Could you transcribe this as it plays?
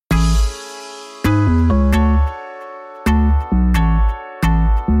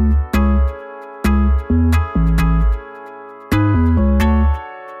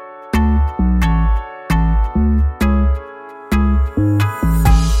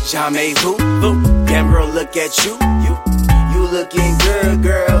Jamais Vu, damn girl, look at you. You looking good,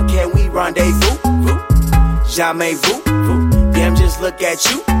 girl. Can we rendezvous? Jamais Vu, damn, just look at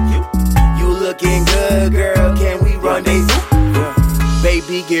you. You looking good, girl. Can we rendezvous?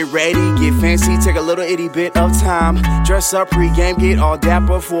 Baby, get ready, get fancy, take a little itty bit of time. Dress up pre-game, get all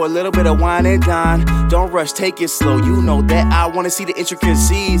dapper for a little bit of wine and dine. Don't rush, take it slow, you know that I wanna see the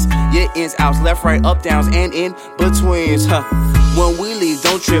intricacies. Yeah, ins, outs, left, right, up, downs, and in betweens. When we leave,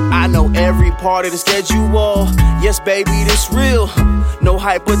 don't trip, I know every part of the schedule. Yes, baby, this real, no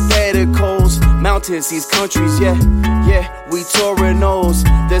hypotheticals. Mountains, seas, countries, yeah, we touring those.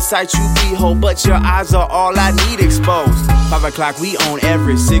 The sight you behold, but your eyes are all I need exposed. 5 o'clock, we on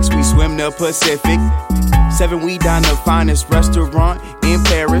Everest. 6, we swim the Pacific. 7, we dine the finest restaurant in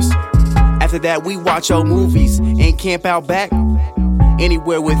Paris. After that, we watch old movies and camp out back.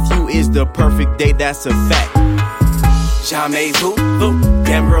 Anywhere with you is the perfect day, that's a fact. Jamais Vu,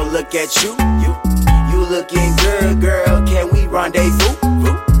 damn girl, look at you. You looking good, girl. Can we rendezvous?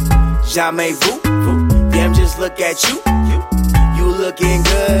 Jamais Vu, damn, just look at you. You looking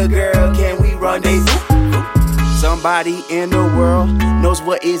good, girl. Can we rendezvous? Somebody in the world knows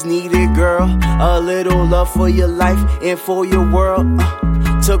what is needed, girl. A little love for your life and for your world.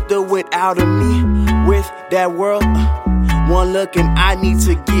 Took the wit out of me with that world. One look and I need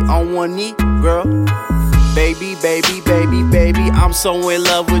to get on one knee, girl. Baby, baby, baby, baby, I'm so in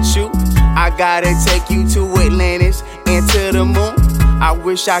love with you. I gotta take you to Atlantis and to the moon. I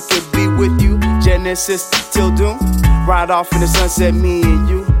wish I could be with you, Genesis till doom. Ride off in the sunset, me and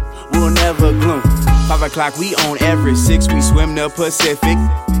you will never gloom. 5 o'clock, we on Everest. 6, we swim the Pacific.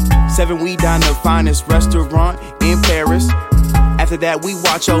 7, we dine the finest restaurant in Paris. After that, we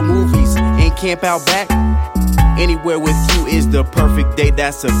watch old movies and camp out back. Anywhere with you is the perfect day,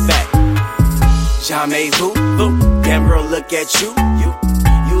 that's a fact. Jamais Vu, damn girl, look at you.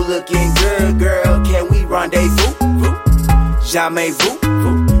 You looking good, girl. Can we rendezvous? Jamais Vu,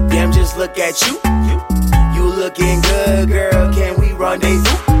 damn, just look at you. You looking good, girl. Can we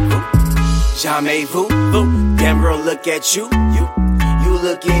rendezvous? Jamais Vu, damn girl, look at you. You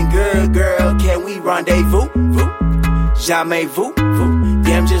looking good, girl. Can we rendezvous? Jamais Vu,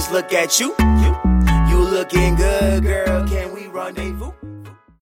 damn, just look at you. You looking good, girl. Can we rendezvous?